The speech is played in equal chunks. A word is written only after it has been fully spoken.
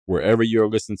Wherever you're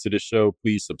listening to the show,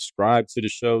 please subscribe to the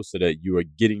show so that you are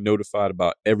getting notified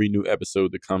about every new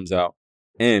episode that comes out.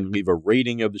 And leave a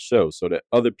rating of the show so that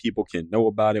other people can know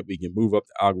about it. We can move up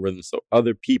the algorithm so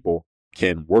other people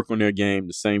can work on their game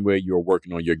the same way you're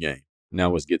working on your game.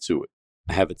 Now let's get to it.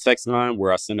 I have a text line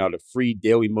where I send out a free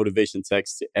daily motivation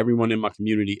text to everyone in my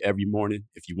community every morning.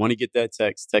 If you want to get that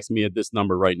text me at this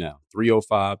number right now,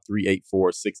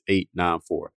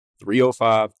 305-384-6894.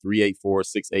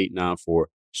 305-384-6894.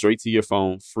 Straight to your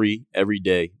phone, free, every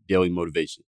day, daily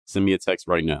motivation. Send me a text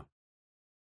right now.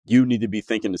 You need to be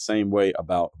thinking the same way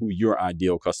about who your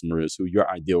ideal customer is, who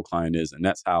your ideal client is, and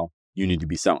that's how you need to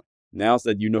be selling. Now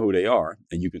that you know who they are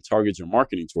and you can target your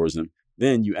marketing towards them,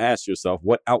 then you ask yourself,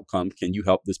 what outcome can you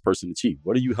help this person achieve?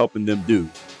 What are you helping them do?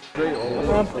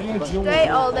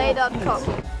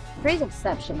 DreAllDay.com. Pretty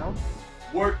exceptional.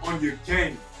 Work on your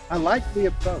game. I like the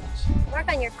approach.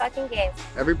 Work on your fucking game.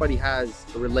 Everybody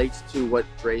relates to what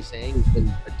Dre's saying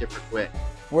in a different way.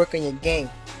 Work on your game.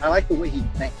 I like the way he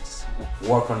thinks.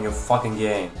 Work on your fucking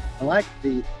game. I like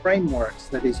the frameworks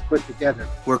that he's put together.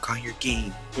 Work on your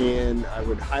game. And I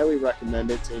would highly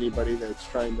recommend it to anybody that's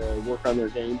trying to work on their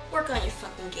game. Work on your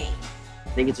fucking game. I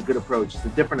think it's a good approach. It's a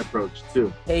different approach,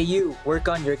 too. Hey, you, work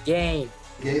on your game.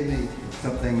 Gave me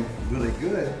something really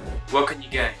good. Work on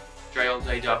your game.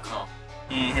 DreAllDay.com.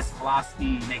 And his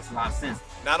philosophy makes a lot of sense.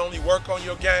 Not only work on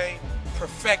your game,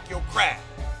 perfect your craft.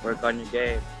 Work on your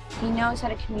game. He knows how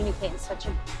to communicate in such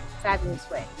a fabulous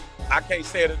way. I can't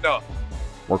say it enough.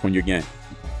 Work on your game.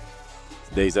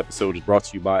 Today's episode is brought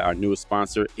to you by our newest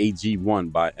sponsor,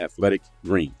 AG1 by Athletic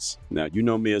Greens. Now, you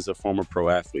know me as a former pro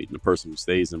athlete and a person who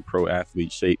stays in pro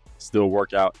athlete shape, still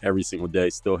work out every single day,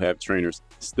 still have trainers,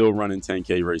 still running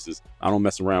 10K races. I don't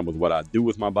mess around with what I do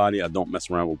with my body. I don't mess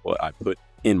around with what I put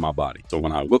in my body. So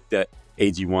when I looked at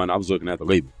AG1, I was looking at the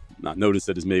label. And I noticed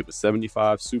that it's made with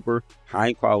 75 super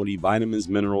high quality vitamins,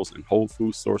 minerals, and whole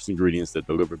food source ingredients that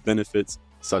deliver benefits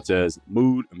such as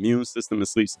mood, immune system, and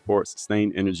sleep support,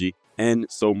 sustained energy, and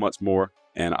so much more.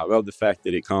 And I love the fact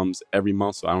that it comes every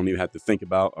month, so I don't even have to think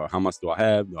about how much do I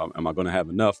have? Am I going to have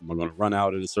enough? Am I going to run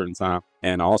out at a certain time?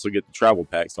 And I also get the travel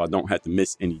pack, so I don't have to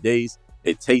miss any days.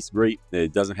 It tastes great.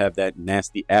 It doesn't have that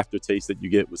nasty aftertaste that you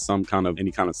get with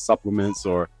any kind of supplements,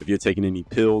 or if you're taking any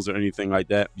pills or anything like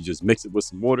that. You just mix it with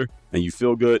some water and you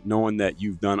feel good knowing that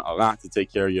you've done a lot to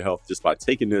take care of your health just by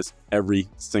taking this every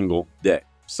single day.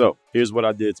 So here's what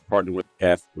I did to partner with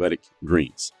Athletic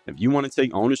Greens. If you want to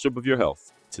take ownership of your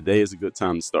health, today is a good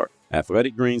time to start.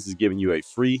 Athletic Greens is giving you a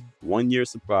free 1-year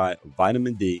supply of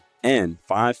vitamin D and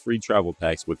 5 free travel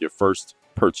packs with your first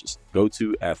purchase. Go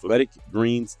to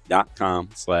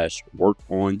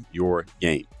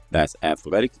athleticgreens.com/workonyourgame. That's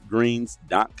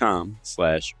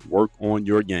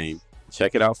athleticgreens.com/workonyourgame.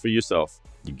 Check it out for yourself.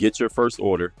 You get your first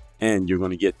order and you're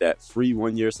going to get that free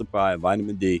 1-year supply of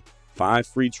vitamin D, 5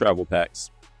 free travel packs.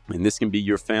 And this can be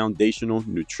your foundational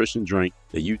nutrition drink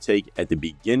that you take at the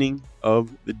beginning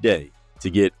of the day to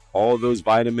get all those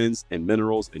vitamins and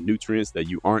minerals and nutrients that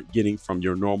you aren't getting from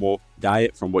your normal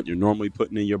diet, from what you're normally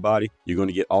putting in your body. You're going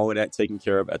to get all of that taken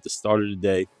care of at the start of the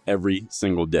day, every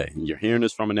single day. And you're hearing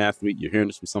this from an athlete. You're hearing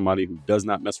this from somebody who does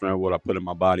not mess around with what I put in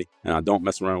my body. And I don't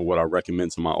mess around with what I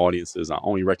recommend to my audiences. I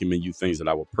only recommend you things that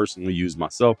I will personally use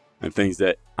myself and things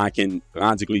that I can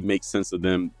logically make sense of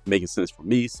them, making sense for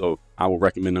me. So I will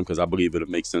recommend them because I believe it'll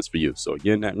make sense for you. So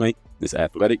again, that link is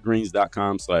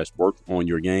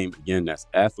athleticgreens.com/workonyourgame. Again, that's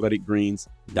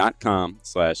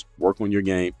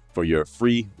athleticgreens.com/workonyourgame for your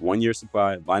free 1-year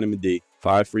supply of vitamin D,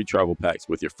 5 free travel packs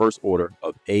with your first order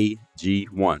of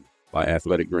AG1 by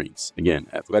Athletic Greens. Again,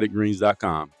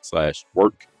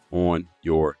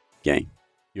 athleticgreens.com/workonyourgame.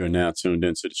 You're now tuned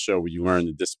into the show where you learn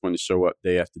the discipline to show up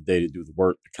day after day, to do the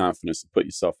work, the confidence to put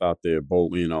yourself out there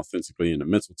boldly and authentically, and the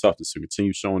mental toughness to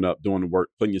continue showing up, doing the work,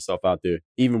 putting yourself out there,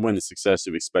 even when the success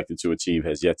you've expected to achieve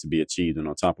has yet to be achieved. And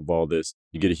on top of all this,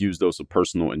 you get a huge dose of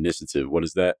personal initiative. What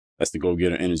is that? That's the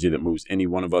go-getter energy that moves any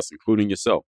one of us, including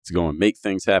yourself, to go and make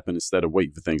things happen instead of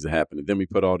waiting for things to happen. And then we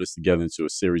put all this together into a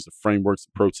series of frameworks,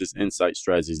 approaches, insights,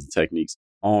 strategies, and techniques,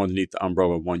 all underneath the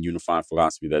umbrella of one unified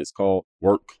philosophy that is called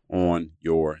Work on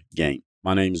Your Game.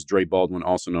 My name is Dre Baldwin,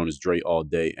 also known as Dre All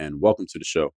Day, and welcome to the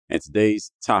show. And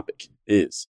today's topic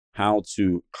is how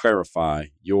to clarify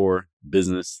your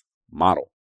business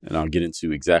model. And I'll get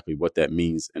into exactly what that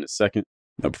means in a second.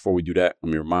 Now, before we do that,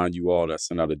 let me remind you all that I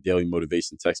send out a daily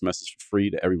motivation text message for free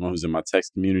to everyone who's in my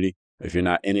text community. If you're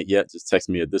not in it yet, just text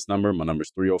me at this number. My number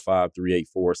is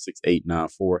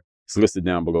 305-384-6894. It's listed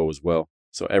down below as well.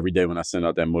 So every day when I send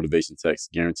out that motivation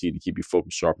text, guaranteed to keep you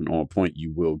focused, sharp, and on point,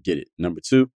 you will get it. Number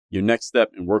 2, your next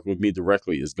step in working with me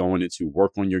directly is going into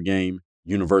Work on Your Game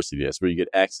University. That's where you get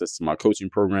access to my coaching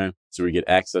program. So we get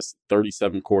access to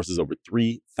 37 courses, over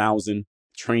 3,000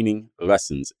 training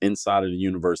lessons inside of the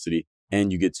university.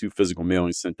 And you get 2 physical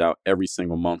mailings sent out every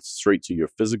single month straight to your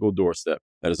physical doorstep.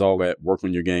 That is all at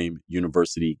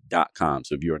workonyourgameuniversity.com.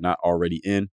 So if you are not already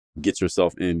in, get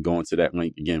yourself in, go into that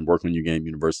link. Again,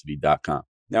 workonyourgameuniversity.com.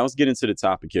 Now let's get into the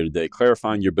topic here today,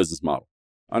 clarifying your business model.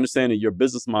 Understand that your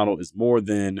business model is more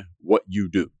than what you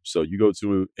do. So you go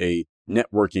to a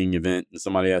networking event and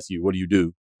somebody asks you, what do you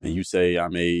do? And you say,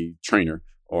 I'm a trainer,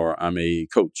 or I'm a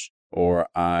coach, or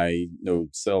I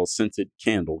sell scented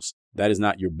candles. That is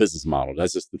not your business model.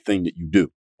 That's just the thing that you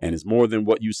do. And it's more than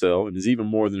what you sell, and it's even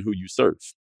more than who you serve.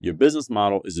 Your business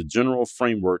model is a general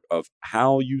framework of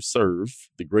how you serve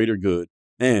the greater good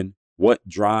and what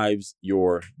drives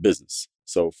your business.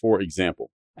 So for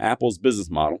example, Apple's business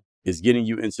model is getting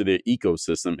you into their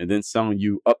ecosystem and then selling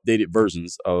you updated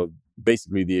versions of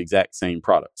basically the exact same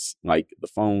products, like the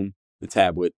phone, the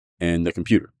tablet, and the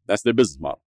computer. That's their business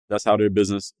model. That's how their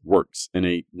business works in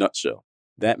a nutshell.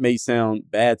 That may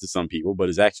sound bad to some people, but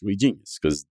it's actually genius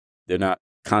because they're not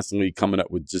constantly coming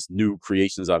up with just new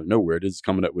creations out of nowhere. They're just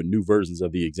coming up with new versions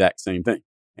of the exact same thing.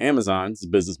 Amazon's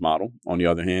business model, on the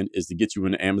other hand, is to get you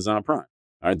into Amazon Prime.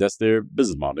 All right, that's their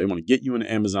business model. They want to get you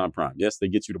into Amazon Prime. Yes, they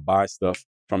get you to buy stuff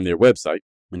from their website.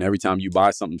 And every time you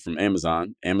buy something from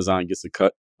Amazon, Amazon gets a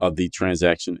cut of the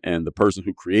transaction. And the person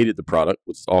who created the product,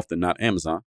 which is often not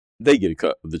Amazon, they get a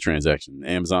cut of the transaction.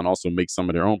 Amazon also makes some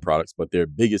of their own products, but their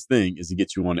biggest thing is to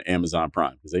get you on the Amazon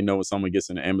Prime because they know when someone gets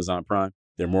into Amazon Prime,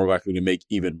 they're more likely to make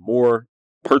even more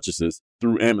purchases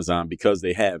through Amazon because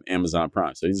they have Amazon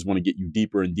Prime. So they just want to get you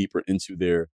deeper and deeper into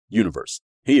their universe.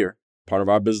 Here, part of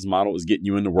our business model is getting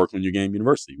you into Work on Your Game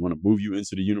University. We want to move you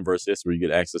into the university. That's where you get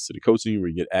access to the coaching, where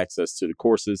you get access to the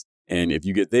courses. And if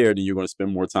you get there, then you're going to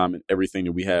spend more time in everything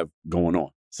that we have going on.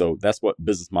 So that's what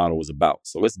business model is about.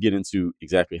 So let's get into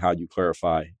exactly how you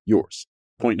clarify yours.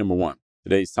 Point number 1.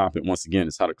 Today's topic, once again,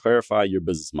 is how to clarify your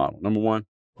business model. Number 1,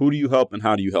 who do you help and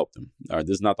how do you help them? All right,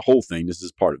 this is not the whole thing. This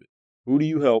is part of it. Who do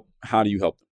you help? How do you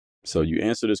help them? So you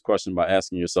answer this question by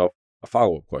asking yourself a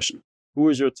follow-up question. Who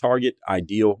is your target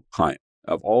ideal client?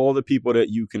 Of all the people that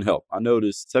you can help, I know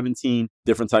there's 17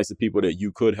 different types of people that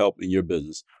you could help in your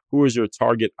business. Who is your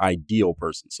target ideal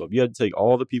person? So if you had to take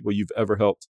all the people you've ever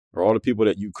helped or all the people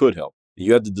that you could help,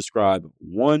 you had to describe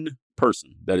one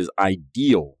person that is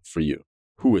ideal for you.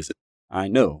 Who is it? I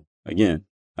know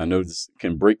this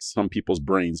can break some people's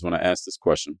brains when I ask this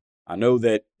question. I know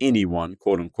that anyone,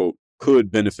 quote unquote,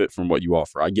 could benefit from what you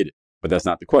offer. I get it, but that's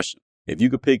not the question. If you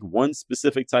could pick one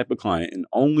specific type of client and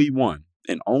only one,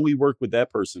 and only work with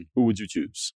that person, who would you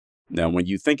choose? Now, when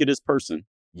you think of this person,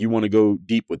 you want to go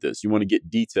deep with this. You want to get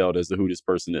detailed as to who this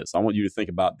person is. I want you to think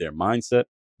about their mindset,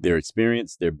 their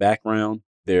experience, their background,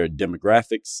 their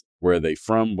demographics, where are they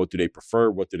from, what do they prefer,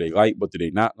 what do they like, what do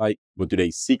they not like, what do they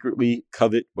secretly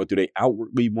covet, what do they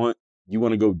outwardly want. You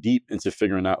want to go deep into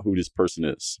figuring out who this person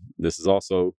is. This is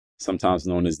also sometimes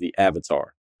known as the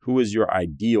avatar. Who is your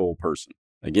ideal person?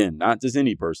 Again, not just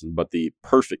any person, but the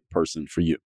perfect person for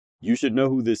you. You should know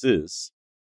who this is.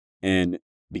 And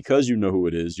because you know who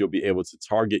it is, you'll be able to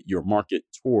target your market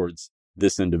towards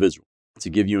this individual.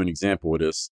 To give you an example of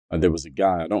this, there was a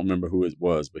guy, I don't remember who it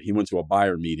was, but he went to a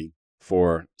buyer meeting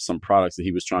for some products that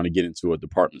he was trying to get into a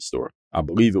department store. I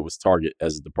believe it was Target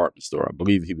as a department store. I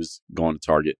believe he was going to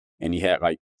Target and he had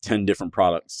like 10 different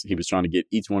products. He was trying to get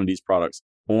each one of these products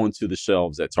onto the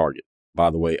shelves at Target. By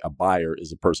the way, a buyer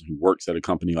is a person who works at a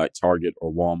company like Target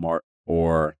or Walmart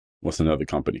or what's another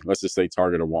company? Let's just say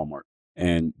Target or Walmart.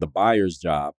 And the buyer's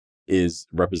job is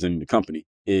representing the company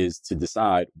is to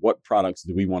decide what products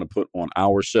do we want to put on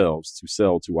our shelves to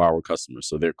sell to our customers.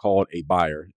 So they're called a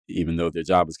buyer, even though their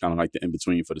job is kind of like the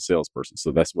in-between for the salesperson.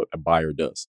 So that's what a buyer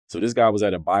does. So this guy was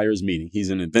at a buyer's meeting.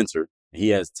 He's an inventor. He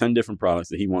has 10 different products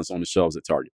that he wants on the shelves at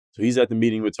Target. So he's at the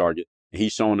meeting with Target and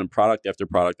he's showing them product after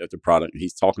product after product. And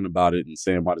he's talking about it and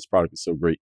saying why this product is so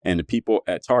great. And the people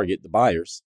at Target, the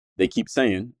buyers, they keep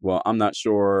saying, well, I'm not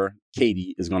sure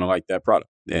Katie is going to like that product.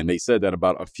 And they said that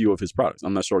about a few of his products.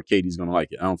 I'm not sure Katie's going to like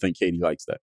it. I don't think Katie likes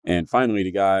that. And finally,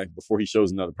 the guy, before he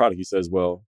shows another product, he says,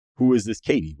 well, who is this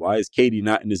Katie? Why is Katie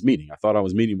not in this meeting? I thought I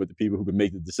was meeting with the people who could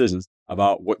make the decisions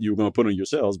about what you were going to put on your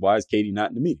shelves. Why is Katie not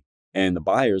in the meeting? And the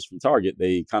buyers from Target,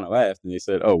 they kind of laughed and they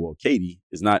said, oh, well, Katie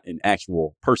is not an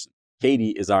actual person.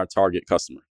 Katie is our target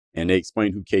customer. And they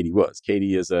explained who Katie was.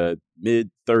 Katie is a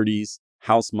mid-30s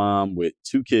house mom with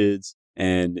 2 kids.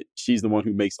 And she's the one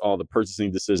who makes all the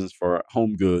purchasing decisions for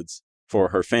home goods for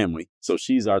her family. So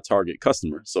she's our target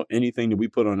customer. So anything that we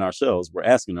put on our shelves, we're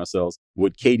asking ourselves,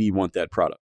 would Katie want that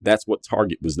product? That's what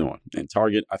Target was doing. And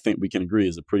Target, I think we can agree,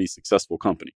 is a pretty successful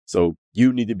company. So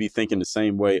you need to be thinking the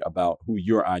same way about who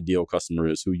your ideal customer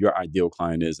is, who your ideal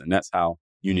client is, and that's how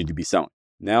you need to be selling.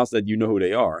 Now that you know who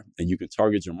they are and you can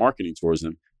target your marketing towards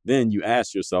them, then you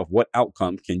ask yourself, what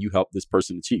outcome can you help this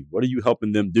person achieve? What are you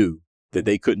helping them do that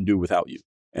they couldn't do without you?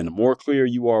 And the more clear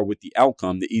you are with the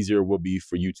outcome, the easier it will be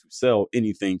for you to sell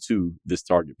anything to this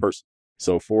target person.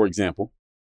 So for example,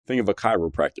 think of a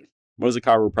chiropractor. What does a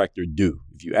chiropractor do?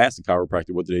 If you ask a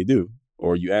chiropractor, what do they do?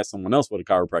 Or you ask someone else what a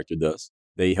chiropractor does,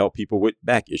 they help people with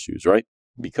back issues, right?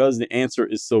 Because the answer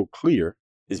is so clear,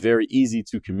 it's very easy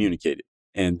to communicate it.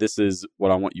 And this is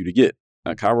what I want you to get.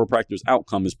 A chiropractor's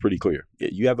outcome is pretty clear.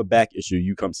 You have a back issue,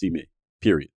 you come see me,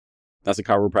 period. That's a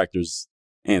chiropractor's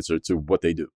answer to what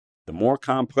they do. The more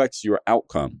complex your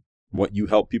outcome, what you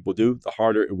help people do, the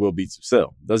harder it will be to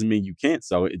sell. Doesn't mean you can't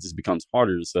sell it. It just becomes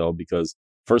harder to sell because,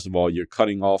 first of all, you're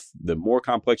cutting off. The more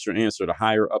complex your answer, the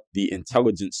higher up the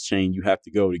intelligence chain you have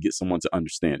to go to get someone to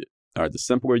understand it. All right, the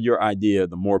simpler your idea,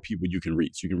 the more people you can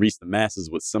reach. You can reach the masses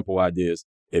with simple ideas.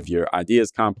 If your idea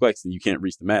is complex, then you can't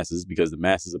reach the masses because the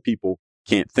masses of people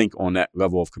can't think on that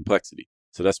level of complexity.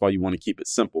 So that's why you want to keep it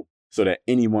simple so that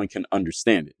anyone can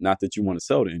understand it. Not that you want to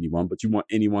sell to anyone, but you want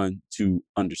anyone to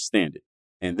understand it.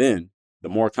 And then the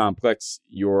more complex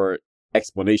your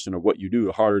explanation of what you do,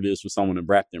 the harder it is for someone to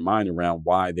wrap their mind around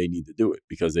why they need to do it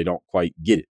because they don't quite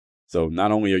get it. So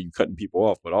not only are you cutting people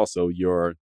off, but also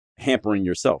you're hampering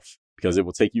yourself because it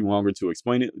will take you longer to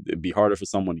explain it. It'd be harder for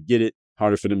someone to get it,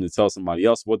 harder for them to tell somebody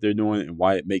else what they're doing and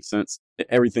why it makes sense.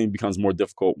 Everything becomes more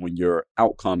difficult when your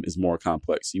outcome is more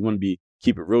complex. You want to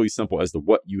keep it really simple as to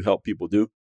what you help people do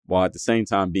while at the same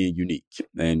time being unique.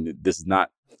 And this is not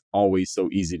always so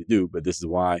easy to do, but this is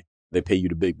why they pay you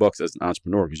the big bucks as an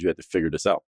entrepreneur because you have to figure this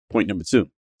out. Point number 2.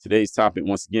 Today's topic,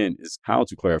 once again, is how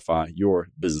to clarify your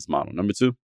business model. Number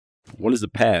 2, what is the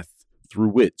path through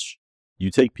which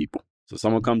you take people? So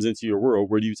someone comes into your world,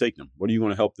 where do you take them? What are you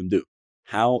going to help them do?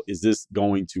 How is this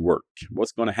going to work?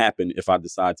 What's going to happen if I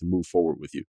decide to move forward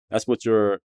with you? That's what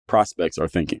your prospects are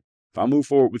thinking. If I move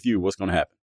forward with you, what's going to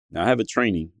happen? Now, I have a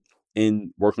training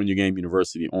in Work on Your Game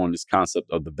University on this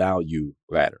concept of the value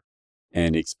ladder.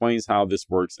 And it explains how this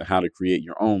works and how to create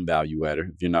your own value ladder.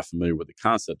 If you're not familiar with the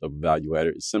concept of a value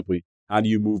ladder, it's simply how do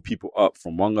you move people up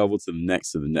from one level to the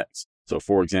next to the next. So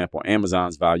for example,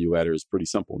 Amazon's value ladder is pretty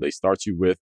simple. They start you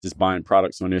with just buying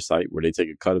products on their site where they take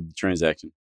a cut of the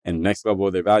transaction. And the next level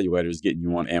of their value ladder is getting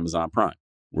you on Amazon Prime,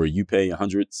 where you pay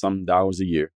 $100-some a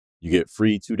year. You get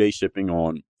free 2-day shipping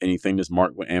on anything that's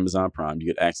marked with Amazon Prime. You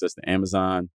get access to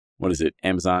Amazon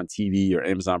TV or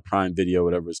Amazon Prime Video,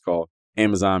 whatever it's called,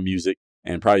 Amazon Music,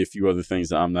 and probably a few other things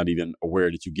that I'm not even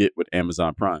aware that you get with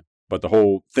Amazon Prime. But the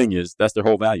whole thing is, that's their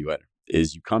whole value ladder,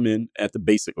 is you come in at the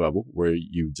basic level where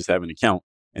you just have an account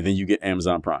and then you get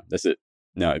Amazon Prime. That's it.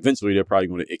 Now, eventually they're probably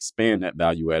going to expand that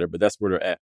value ladder, but that's where they're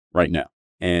at right now.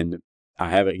 And I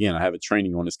have a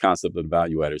training on this concept of the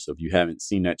value ladder. So if you haven't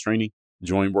seen that training,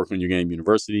 join Work on Your Game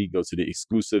University, go to the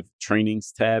exclusive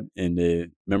trainings tab in the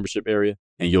membership area,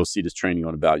 and you'll see this training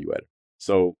on the value ladder.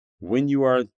 So when you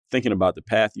are thinking about the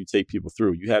path you take people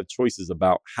through, you have choices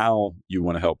about how you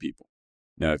want to help people.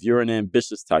 Now, if you're an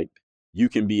ambitious type, you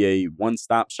can be a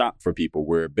one-stop shop for people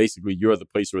where basically you're the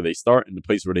place where they start and the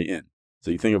place where they end. So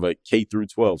you think of a K through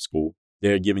 12 school.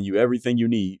 They're giving you everything you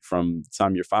need from the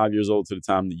time you're 5 years old to the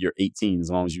time that you're 18, as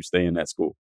long as you stay in that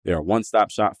school. They're a one-stop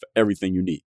shop for everything you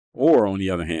need. Or on the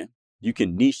other hand, you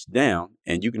can niche down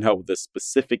and you can help with a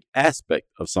specific aspect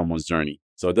of someone's journey.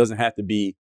 So it doesn't have to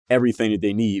be everything that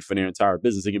they need for their entire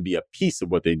business. It can be a piece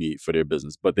of what they need for their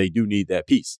business, but they do need that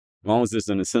piece. As long as it's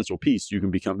an essential piece, you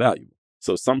can become valuable.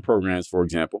 So some programs, for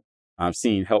example, I've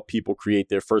seen help people create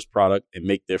their first product and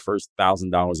make their first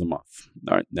 $1,000 a month.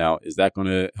 All right. Now, is that going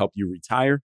to help you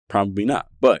retire? Probably not,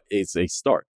 but it's a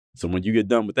start. So when you get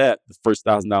done with that, the first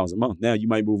 $1,000 a month, now you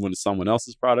might move on to someone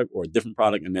else's product or a different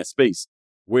product in that space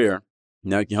where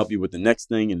now it can help you with the next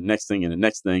thing and the next thing and the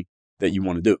next thing that you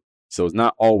want to do. So it's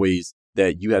not always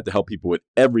that you have to help people with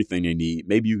everything they need.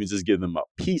 Maybe you can just give them a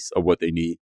piece of what they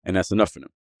need, and that's enough for them.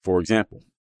 For example,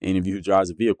 any of you who drives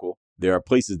a vehicle, there are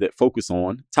places that focus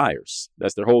on tires.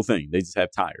 That's their whole thing. They just have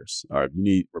tires. All right, you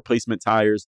need replacement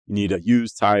tires. You need a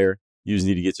used tire. You just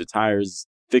need to get your tires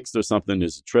fixed or something.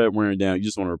 There's a tread wearing down. You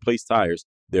just want to replace tires.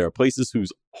 There are places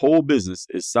whose whole business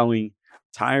is selling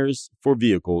tires for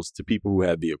vehicles to people who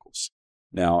have vehicles.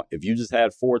 Now, if you just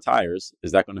had 4 tires,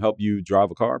 is that going to help you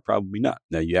drive a car? Probably not.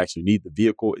 Now, you actually need the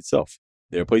vehicle itself.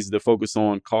 There are places that focus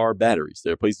on car batteries.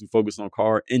 There are places that focus on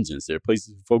car engines. There are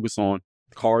places that focus on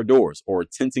car doors or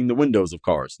tinting the windows of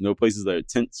cars. No places that are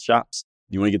tint shops.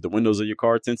 You want to get the windows of your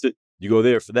car tinted? You go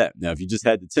there for that. Now, if you just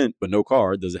had the tent but no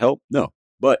car, does it help? No,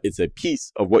 but it's a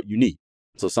piece of what you need.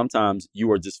 So sometimes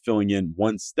you are just filling in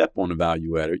one step on a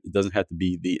value adder. It doesn't have to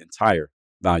be the entire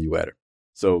value adder.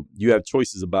 So you have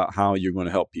choices about how you're going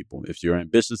to help people. If you're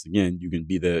ambitious, again, you can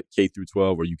be the K through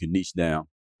 12 or you can niche down.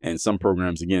 And some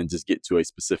programs, again, just get to a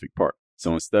specific part.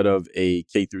 So instead of a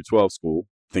K through 12 school,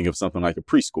 think of something like a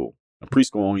preschool. A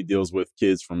preschool only deals with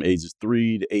kids from ages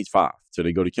 3 to age 5 till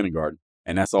they go to kindergarten.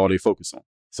 And that's all they focus on.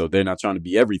 So they're not trying to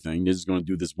be everything. They're just going to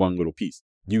do this one little piece.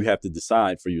 You have to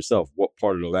decide for yourself what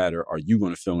part of the ladder are you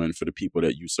going to fill in for the people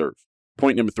that you serve.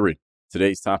 Point number 3.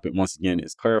 Today's topic, once again,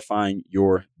 is clarifying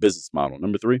your business model.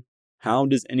 Number 3, how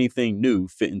does anything new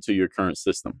fit into your current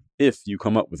system if you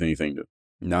come up with anything new?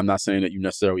 Now, I'm not saying that you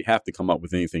necessarily have to come up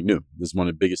with anything new. This is one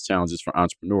of the biggest challenges for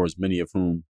entrepreneurs, many of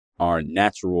whom are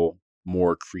natural,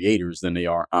 more creators than they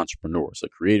are entrepreneurs. A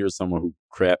creator is someone who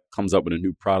comes up with a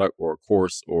new product or a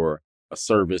course or a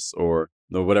service or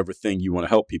whatever thing you want to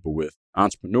help people with.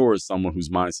 Entrepreneur is someone whose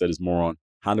mindset is more on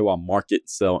how do I market,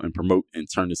 sell, and promote and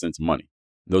turn this into money.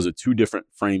 Those are two different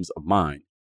frames of mind.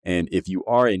 And if you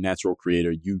are a natural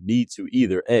creator, you need to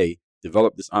either A,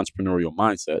 develop this entrepreneurial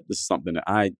mindset. This is something that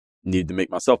I need to make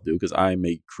myself do because I am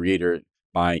a creator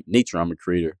by nature. I'm a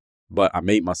creator, but I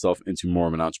made myself into more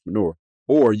of an entrepreneur.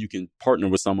 Or you can partner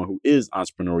with someone who is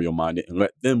entrepreneurial minded and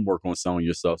let them work on selling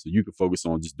yourself so you can focus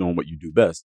on just doing what you do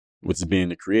best, which is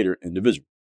being a creator individual.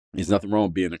 There's nothing wrong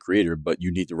with being a creator, but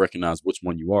you need to recognize which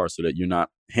one you are so that you're not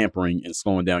hampering and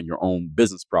slowing down your own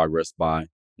business progress by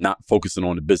not focusing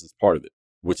on the business part of it,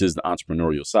 which is the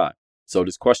entrepreneurial side. So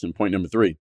this question, point number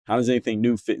 3, how does anything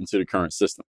new fit into the current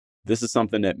system? This is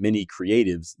something that many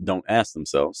creatives don't ask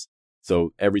themselves.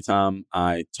 So every time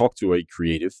I talk to a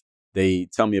creative, they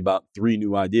tell me about 3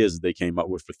 new ideas that they came up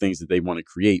with for things that they want to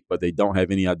create, but they don't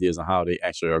have any ideas on how they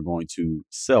actually are going to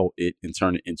sell it and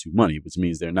turn it into money, which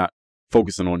means they're not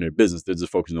focusing on their business. They're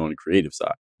just focusing on the creative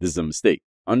side. This is a mistake.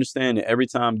 Understand that every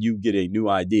time you get a new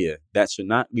idea, that should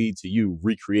not lead to you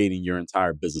recreating your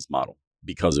entire business model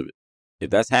because of it. If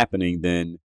that's happening,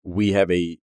 then we have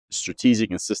a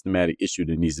strategic and systematic issue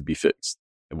that needs to be fixed,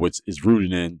 which is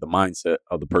rooted in the mindset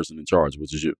of the person in charge,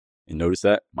 which is you. And notice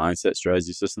that mindset,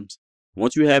 strategy, systems.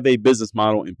 Once you have a business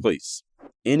model in place,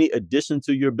 any addition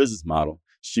to your business model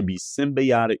should be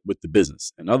symbiotic with the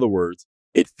business. In other words,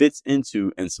 it fits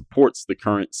into and supports the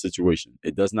current situation.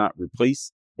 It does not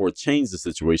replace or change the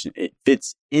situation. It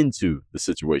fits into the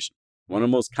situation. One of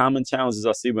the most common challenges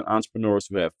I see with entrepreneurs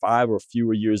who have 5 or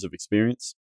fewer years of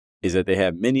experience is that they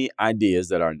have many ideas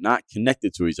that are not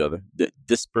connected to each other,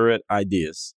 disparate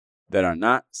ideas that are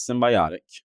not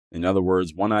symbiotic. In other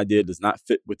words, one idea does not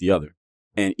fit with the other.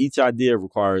 And each idea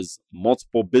requires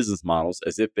multiple business models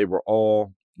as if they were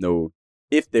all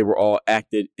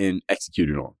acted and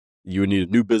executed on. You would need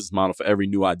a new business model for every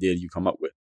new idea you come up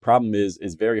with. Problem is,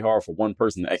 it's very hard for one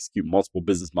person to execute multiple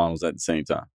business models at the same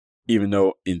time. Even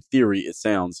though in theory it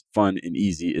sounds fun and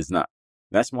easy, it's not.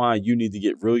 That's why you need to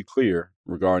get really clear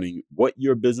regarding what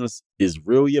your business is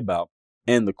really about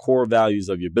and the core values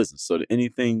of your business so that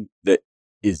anything that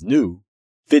is new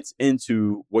fits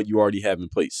into what you already have in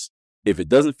place. If it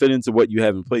doesn't fit into what you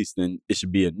have in place, then it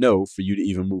should be a no for you to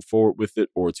even move forward with it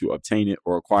or to obtain it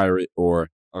or acquire it or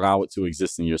allow it to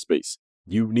exist in your space.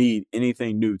 You need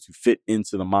anything new to fit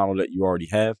into the model that you already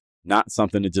have, not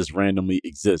something that just randomly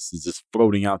exists. It's just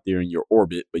floating out there in your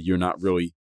orbit, but you're not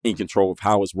really in control of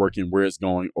how it's working, where it's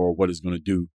going, or what it's going to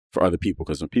do for other people.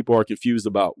 Because when people are confused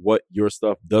about what your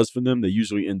stuff does for them, they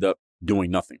usually end up doing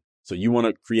nothing. So you want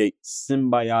to create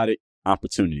symbiotic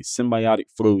opportunities, symbiotic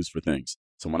flows for things.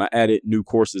 So when I added new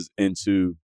courses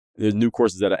there's new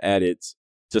courses that I added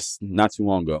just not too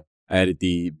long ago. I added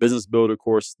the Business Builder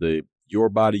course, the Your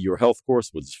Body, Your Health course,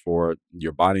 which is for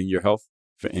your body and your health.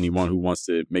 For anyone who wants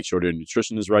to make sure their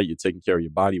nutrition is right, you're taking care of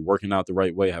your body, working out the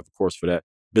right way, I have a course for that.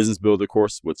 Business Builder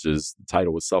course, which is the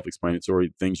title is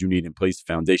self-explanatory, things you need in place,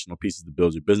 foundational pieces to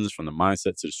build your business from the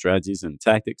mindset to the strategies and the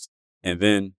tactics. And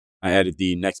then I added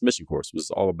the Next Mission course, which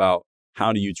is all about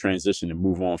how do you transition and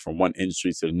move on from one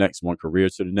industry to the next, one career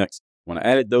to the next. When I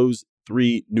added those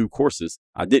 3 new courses,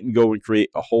 I didn't go and create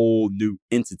a whole new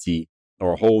entity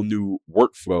or a whole new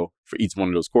workflow for each one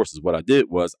of those courses. What I did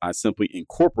was I simply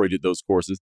incorporated those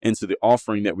courses into the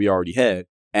offering that we already had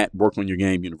at Work on Your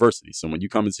Game University. So when you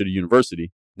come into the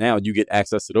university, now you get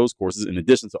access to those courses in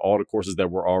addition to all the courses that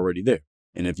were already there.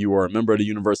 And if you were a member of the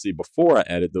university before I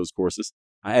added those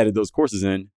courses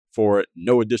in for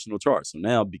no additional charge. So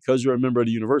now, because you're a member of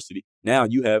the university, now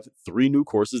you have 3 new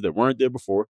courses that weren't there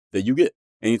before that you get.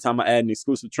 Anytime I add an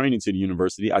exclusive training to the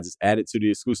university, I just add it to the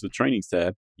exclusive trainings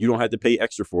tab. You don't have to pay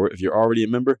extra for it. If you're already a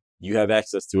member, you have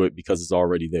access to it because it's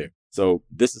already there. So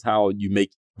this is how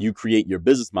you create your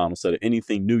business model so that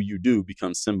anything new you do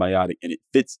becomes symbiotic and it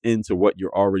fits into what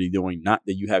you're already doing, not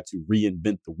that you have to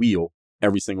reinvent the wheel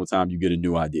every single time you get a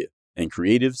new idea. And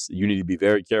creatives, you need to be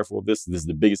very careful of this. This is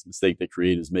the biggest mistake that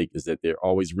creatives make, is that they're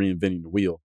always reinventing the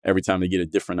wheel every time they get a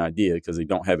different idea because they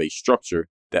don't have a structure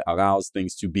that allows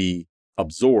things to be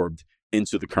absorbed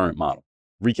into the current model.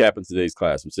 Recapping today's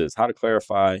class, which says how to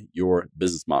clarify your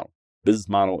business model. Business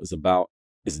model is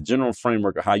a general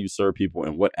framework of how you serve people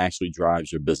and what actually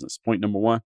drives your business. Point number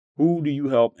one, who do you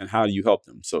help and how do you help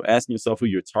them? So asking yourself who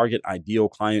your target ideal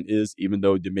client is, even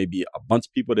though there may be a bunch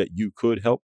of people that you could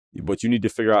help, what you need to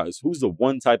figure out is who's the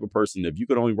one type of person. If you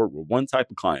could only work with one type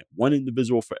of client, one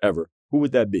individual forever, who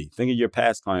would that be? Think of your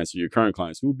past clients or your current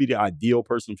clients. Who would be the ideal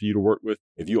person for you to work with?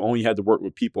 If you only had to work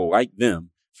with people like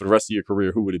them for the rest of your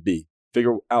career, who would it be?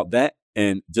 Figure out that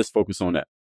and just focus on that.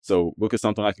 So look at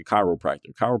something like a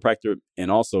chiropractor, and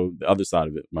also the other side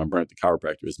of it, my brand, the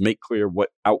chiropractor, is make clear what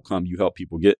outcome you help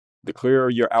people get. The clearer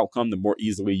your outcome, the more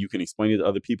easily you can explain it to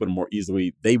other people, the more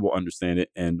easily they will understand it,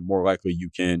 and the more likely you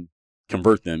can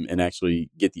convert them and actually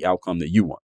get the outcome that you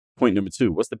want. Point number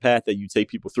two, what's the path that you take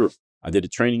people through? I did a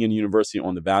training in the university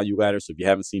on the value ladder. So if you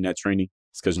haven't seen that training,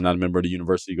 it's because you're not a member of the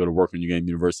university. Go to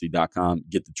workonyourgameuniversity.com.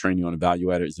 Get the training on the value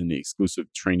ladder. It's in the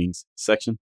exclusive trainings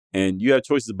section. And you have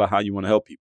choices about how you want to help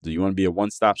people. Do you want to be a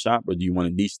one-stop shop, or do you want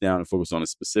to niche down and focus on a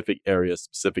specific area,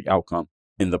 specific outcome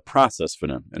in the process for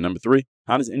them? And number three,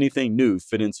 how does anything new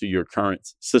fit into your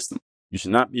current system? You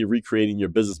should not be recreating your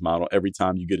business model every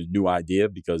time you get a new idea,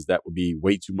 because that would be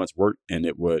way too much work and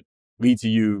it would lead to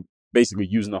you basically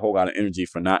using a whole lot of energy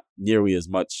for not nearly as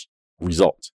much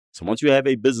result. So once you have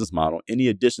a business model, any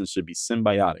additions should be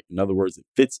symbiotic. In other words, it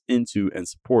fits into and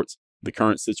supports the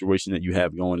current situation that you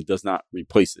have going. It does not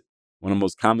replace it. One of the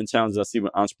most common challenges I see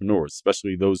with entrepreneurs,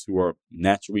 especially those who are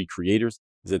naturally creators,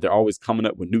 is that they're always coming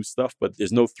up with new stuff, but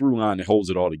there's no through line that holds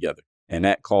it all together. And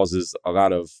that causes a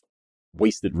lot of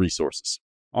wasted resources.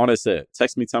 All that said,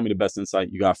 text me, tell me the best insight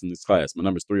you got from this class. My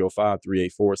number is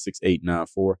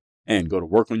 305-384-6894. And go to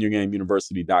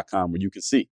workonyourgameuniversity.com, where you can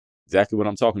see exactly what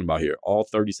I'm talking about here. All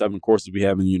 37 courses we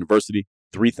have in the university,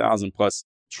 3,000 plus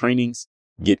trainings,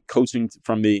 get coaching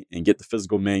from me, and get the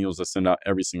physical manuals I send out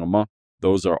every single month.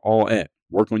 Those are all at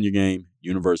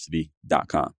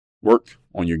workonyourgameuniversity.com. Work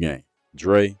on your game.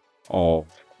 Dre all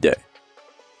day.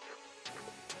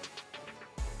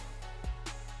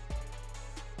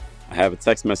 I have a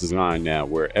text message line now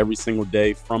where every single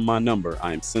day from my number,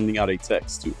 I am sending out a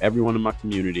text to everyone in my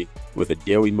community with a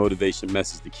daily motivation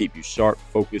message to keep you sharp,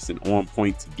 focused, and on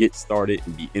point to get started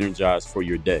and be energized for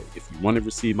your day. If you want to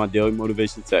receive my daily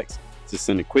motivation text, just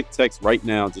send a quick text right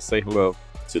now to say hello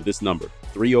to this number,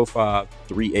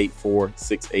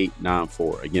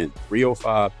 305-384-6894. Again,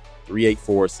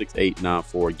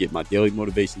 305-384-6894. Get my daily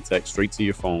motivation text straight to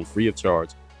your phone, free of charge,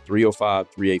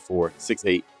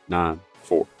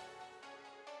 305-384-6894.